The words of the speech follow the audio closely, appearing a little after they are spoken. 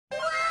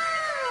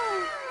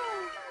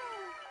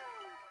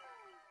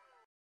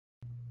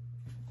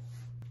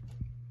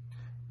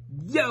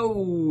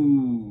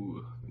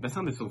Yo! That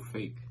sounded so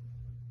fake.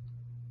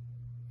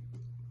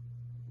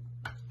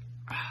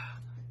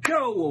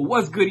 Yo,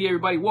 what's goody,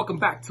 everybody? Welcome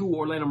back to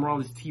Orlando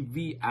Morales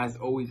TV. As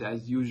always,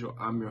 as usual,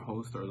 I'm your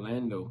host,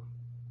 Orlando.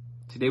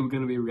 Today we're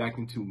going to be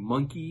reacting to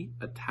Monkey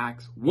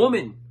Attacks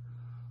Woman.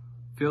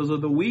 Fails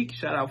of the week.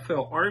 Shout out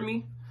Fail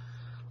Army.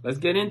 Let's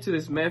get into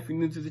this, man. If you're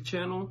new to the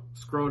channel,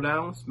 scroll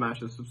down,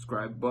 smash the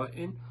subscribe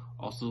button.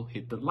 Also,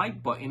 hit the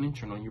like button and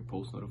turn on your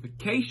post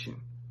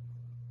notification.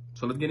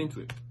 So let's get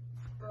into it.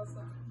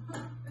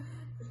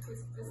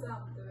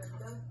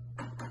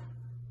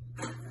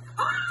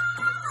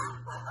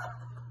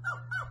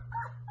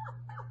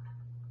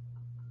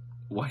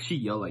 Why she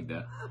yell like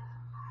that?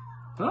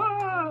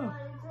 Ah!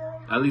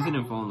 At least it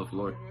didn't fall on the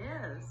floor. It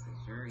is.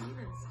 You're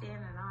even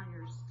standing on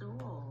your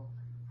stool.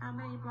 How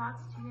many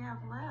blocks do you have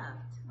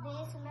left?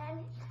 This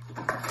many.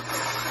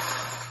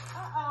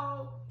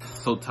 Uh-oh.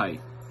 So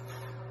tight.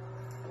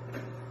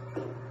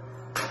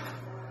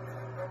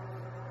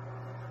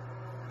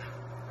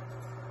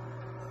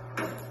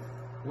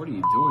 What are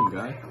you doing,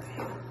 guy?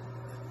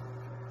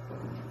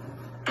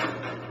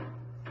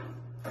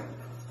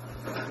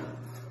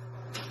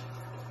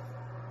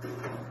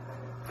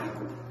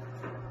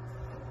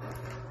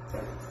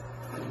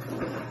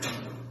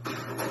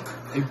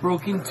 It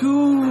broke in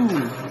two.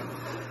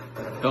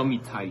 Dummy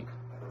tight.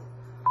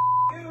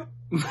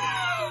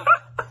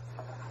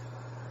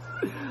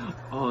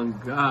 Oh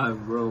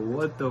God, bro,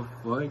 what the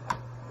fuck?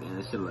 Man,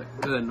 that shit look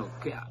good, no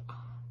cap.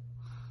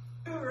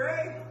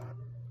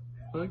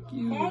 Fuck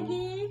you.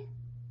 Maggie.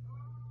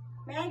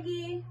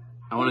 Maggie.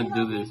 I want to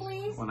Can you do help me, this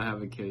please? when I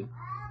have a kid.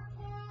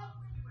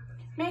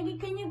 Maggie,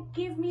 can you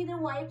give me the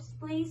wipes,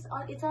 please?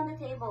 It's on the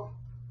table.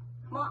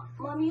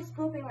 Mommy is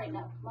pooping right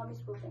now. Mommy's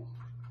pooping.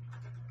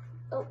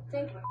 Oh,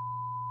 thank you.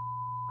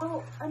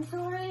 Oh, I'm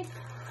sorry.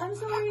 I'm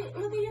sorry.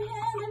 Look at your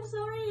hand. I'm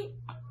sorry.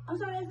 I'm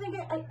sorry. I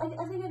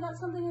think I got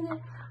something in there.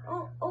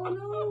 Oh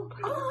no.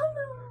 Oh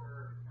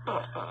no.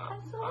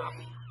 I'm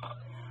sorry.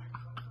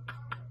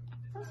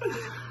 I'm sorry.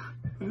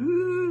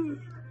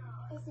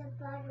 It's a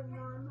butter,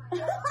 Mom.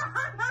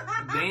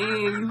 Dang,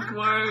 you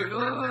smart.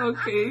 Oh,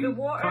 okay. The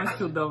water. I'm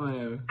still dumb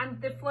ass.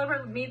 And the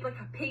flour made like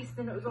a paste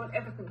and it was on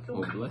everything. So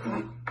Oh, bless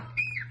you.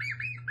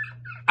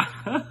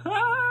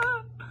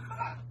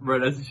 Bro,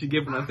 that's what she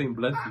get for not saying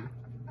bless you.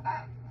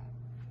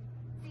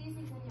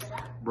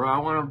 Bro, I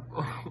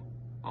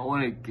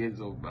want a kid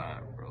so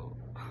bad, bro.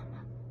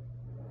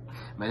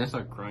 Man, I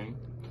start crying.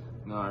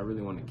 No, I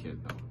really want a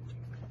kid though.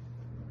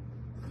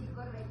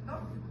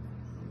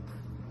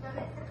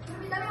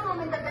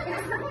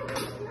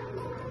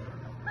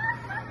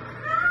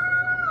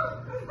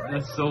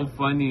 That's so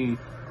funny.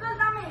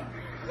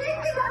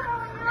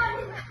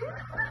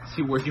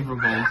 She working from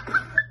home.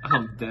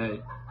 I'm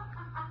dead.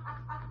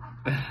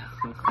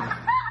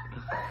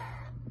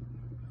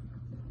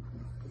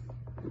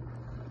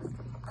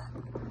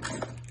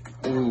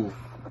 Ooh.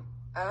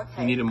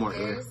 Okay. You needed more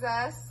air. Here's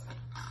us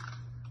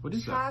What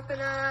is that? chopping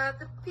up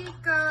the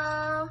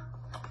pico.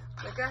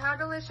 Look at how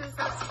delicious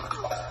that's.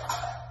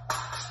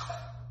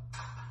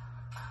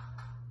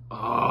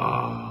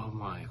 Oh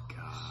my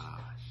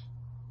gosh.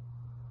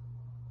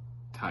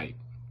 Tight.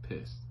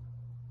 Pissed.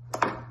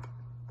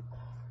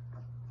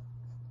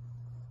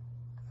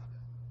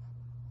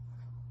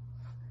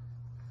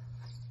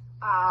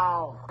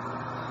 Ow.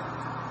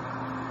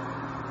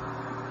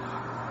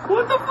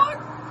 What the fuck?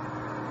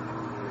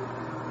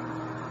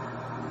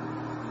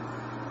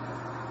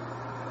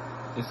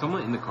 Is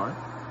someone in the car?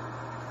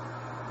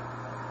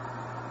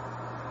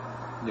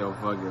 Yo,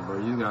 fuck it, bro.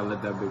 You just gotta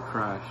let that bitch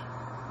crash.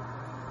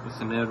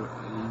 Listen, Ed,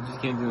 you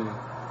just can't do it.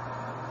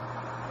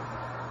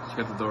 She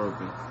got the door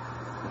open.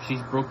 Oh, she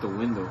broke the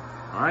window.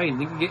 Alright,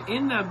 nigga, get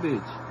in that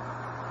bitch.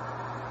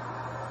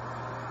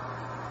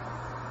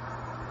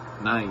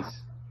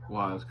 Nice.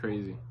 Wow, that's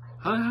crazy.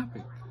 How did that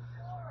happen?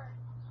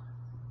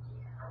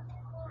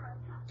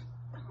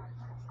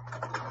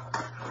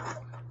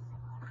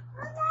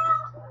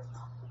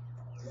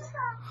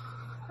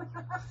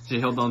 She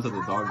held on to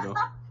the dog though.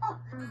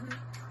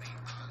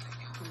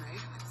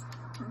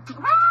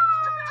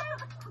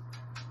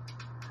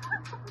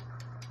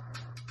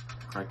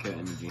 Crackhead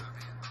energy.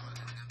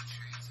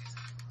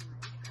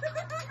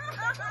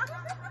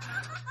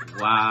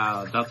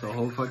 Wow, that's a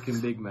whole fucking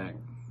Big Mac.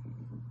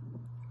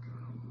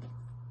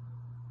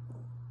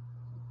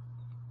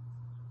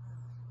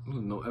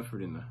 There's no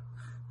effort in that.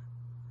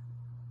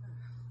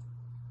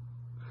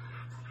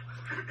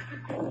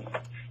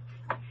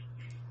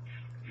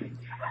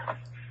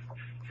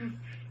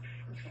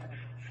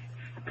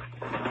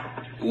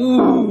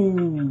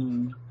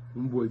 Ooh!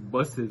 Boy,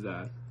 bust his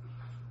ass.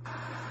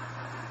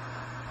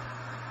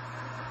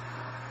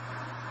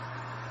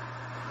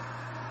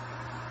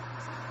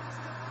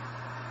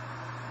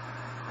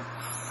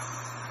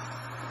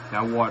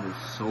 That water's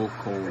so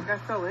cold. That guy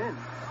fell in.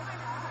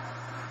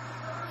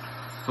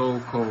 So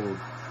cold.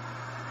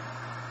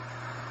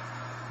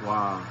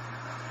 Wow.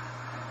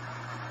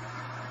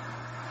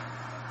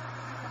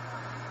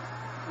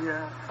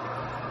 Yeah.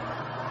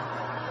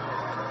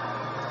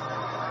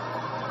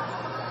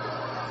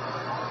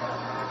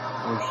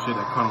 Oh shit,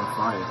 that caught on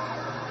fire.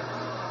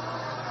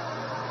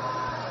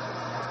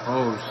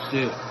 Oh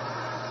shit.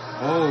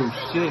 Oh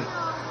shit.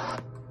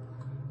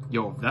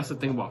 Yo, that's the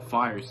thing about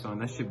fire, son.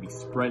 That should be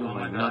spreading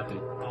like nothing.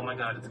 Oh my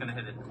god, it's gonna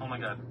hit it. Oh my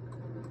god.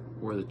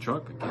 Or the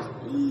truck, I guess.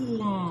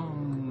 Oh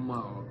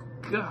my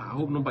god. I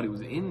hope nobody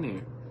was in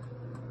there.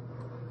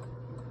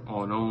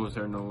 Oh, no one was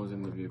there. No one was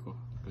in the vehicle.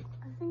 Good.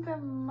 I think I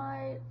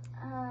might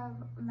have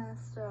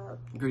messed up.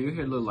 Girl, your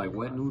hair look like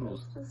wet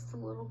noodles. Just a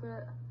little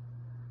bit.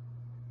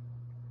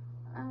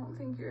 I don't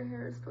think your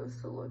hair is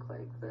supposed to look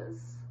like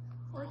this.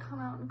 Or come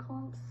out in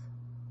clumps.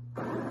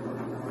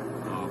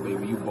 Oh,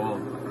 baby, you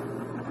bald.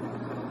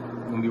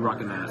 You're gonna be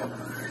rocking that.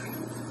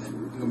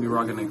 You're gonna be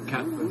rocking that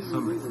cap for the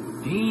summer.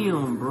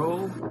 Damn,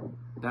 bro.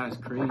 That's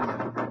crazy.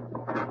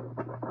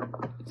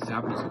 It's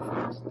happening so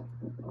fast.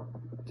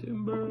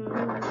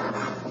 Timber.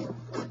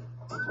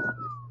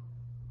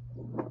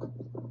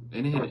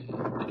 It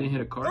didn't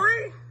hit a car.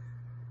 3,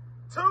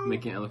 2,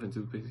 Making elephant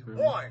toothpaste.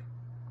 1.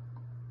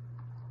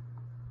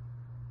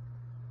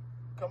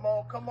 Come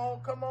on, come on,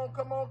 come on,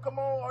 come on, come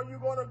on. Are you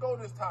gonna go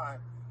this time?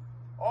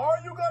 Are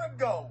you gonna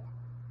go?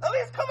 At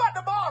least come out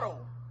the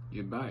bottle.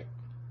 You're back.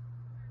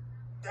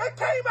 It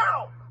came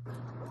out.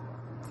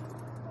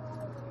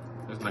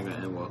 That's not gonna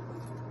end well.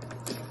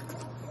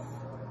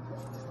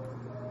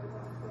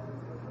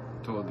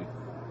 Told you.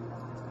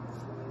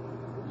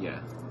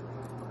 Yeah.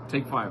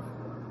 Take 5.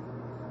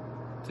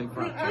 Take 5.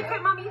 Look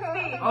at mommy's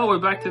face. Oh, we're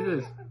back to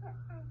this.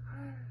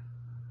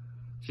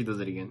 She does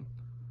it again.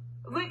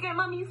 Look at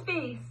mommy's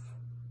face.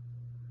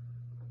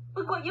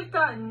 Look what you've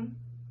done.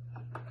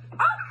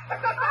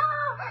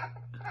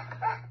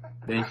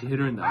 Then she hit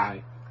her in the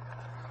eye.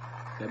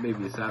 That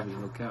baby is savage,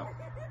 no cap.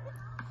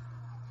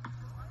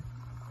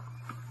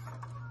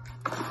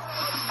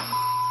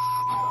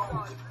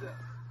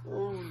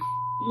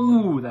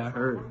 Ooh, that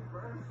hurt.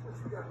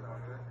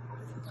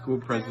 School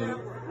president.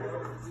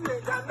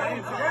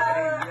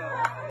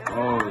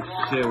 Oh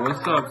shit,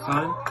 what's up,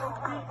 son?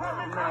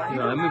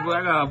 Yeah,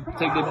 I gotta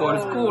take that boy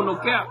to school, no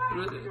cap.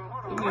 Let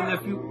me a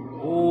nephew.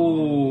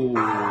 Oh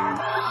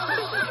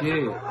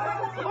shit.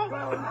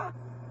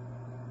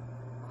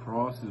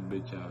 Cross his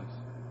bitch ass.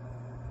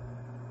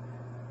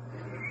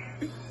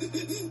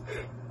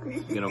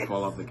 You're gonna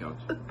fall off the couch.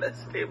 The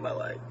best day of my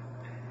life.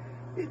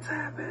 It's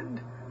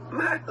happened.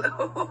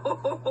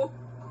 Milo.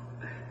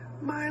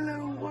 Milo,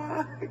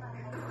 why?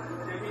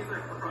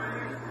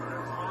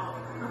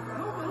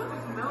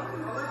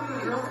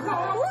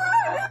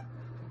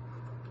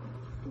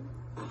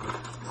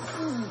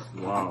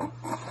 Wow,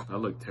 that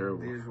looked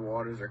terrible. These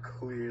waters are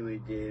clearly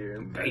gator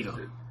Gator.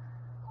 infested.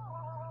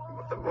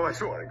 But the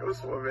boys want to go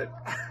swimming.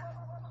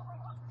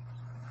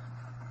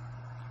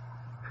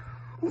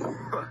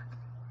 What?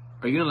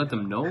 Are you gonna let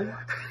them know?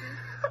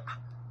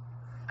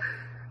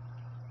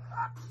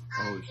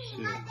 Oh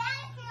shit.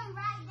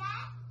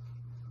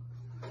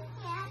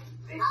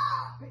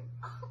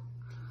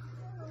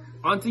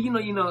 Auntie,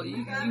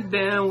 you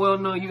damn well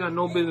know you got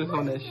no business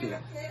on that shit.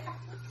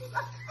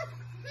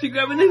 She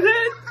grabbing his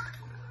head.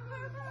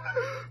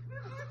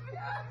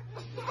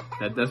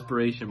 That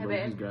desperation, bro.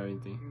 Hey, She's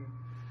grabbing things.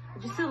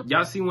 Would you still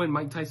Y'all seen when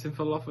Mike Tyson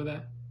fell off of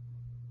that?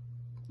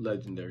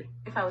 Legendary.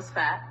 if I was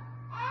fat?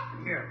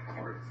 Yeah, of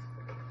course.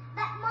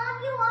 But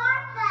Mom, you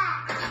are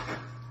fat.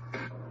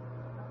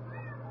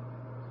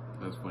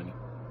 That's funny.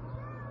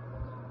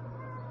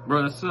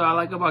 Bro, that's what I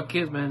like about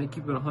kids, man. They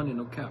keep it 100,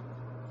 no cap.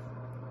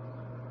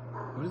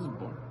 What is this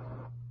bar?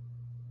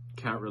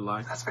 Can't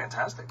relax. That's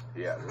fantastic.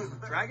 Yeah.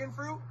 Dragon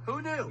fruit?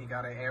 Who knew? You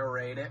gotta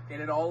aerate it, get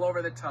it all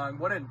over the tongue.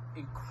 What an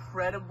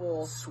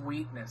incredible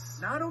sweetness.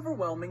 Not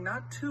overwhelming,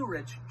 not too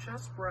rich,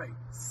 just right.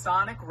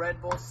 Sonic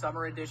Red Bull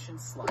Summer Edition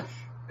Slush.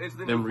 It's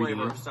the Them new reading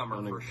flavor it of summer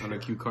on for a sure.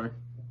 cue card.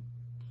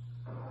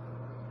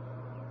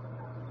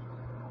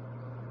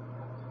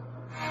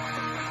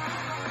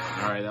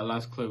 Alright, that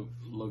last clip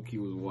low-key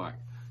was whack.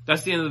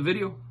 That's the end of the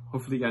video.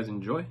 Hopefully you guys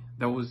enjoy.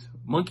 That was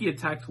Monkey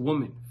Attacks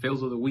Woman,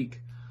 Fails of the Week.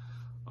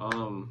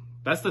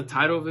 That's the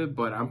title of it,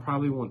 but I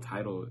probably won't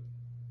title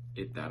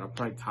it that. I'll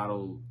probably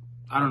title,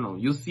 I don't know.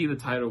 You'll see the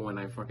title when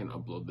I fucking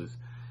upload this.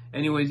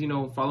 Anyways,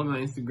 follow me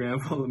on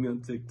Instagram, follow me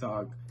on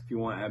TikTok. If you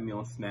want, add me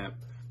on Snap.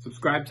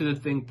 Subscribe to The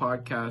Thing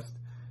Podcast.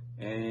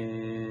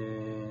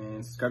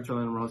 And subscribe to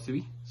Orlando Morales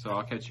TV. So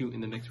I'll catch you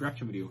in the next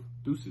reaction video.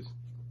 Deuces.